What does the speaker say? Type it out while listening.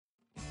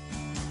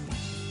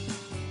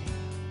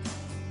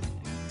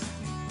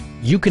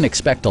You can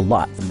expect a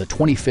lot from the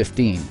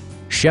 2015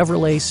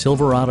 Chevrolet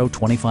Silverado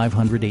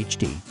 2500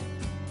 HD.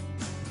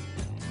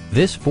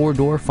 This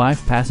four-door,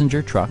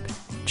 five-passenger truck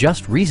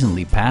just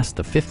recently passed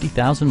the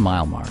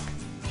 50,000-mile mark.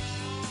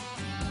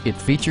 It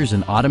features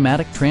an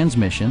automatic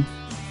transmission,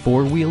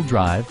 four-wheel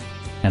drive,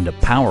 and a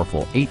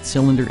powerful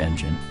 8-cylinder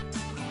engine.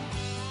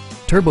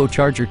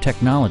 Turbocharger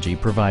technology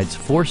provides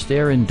forced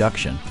air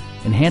induction,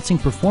 enhancing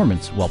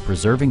performance while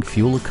preserving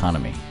fuel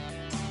economy.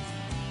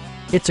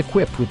 It's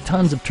equipped with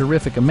tons of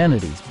terrific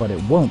amenities, but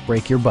it won't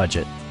break your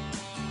budget.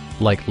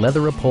 Like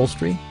leather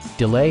upholstery,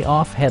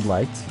 delay-off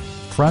headlights,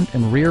 front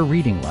and rear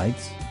reading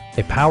lights,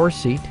 a power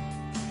seat,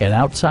 an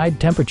outside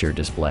temperature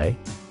display,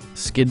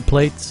 skid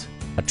plates,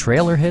 a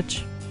trailer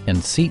hitch,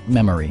 and seat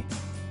memory.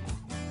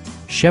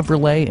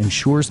 Chevrolet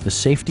ensures the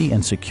safety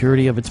and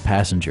security of its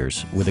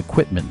passengers with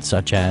equipment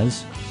such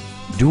as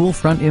dual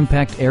front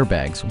impact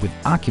airbags with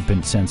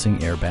occupant sensing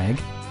airbag,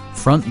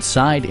 front and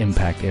side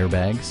impact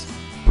airbags,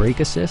 brake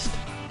assist,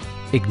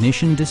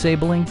 ignition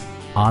disabling,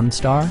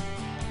 OnStar,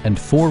 and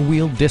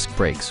four-wheel disc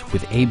brakes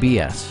with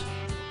ABS.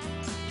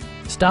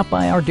 Stop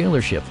by our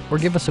dealership or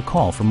give us a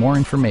call for more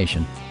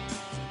information.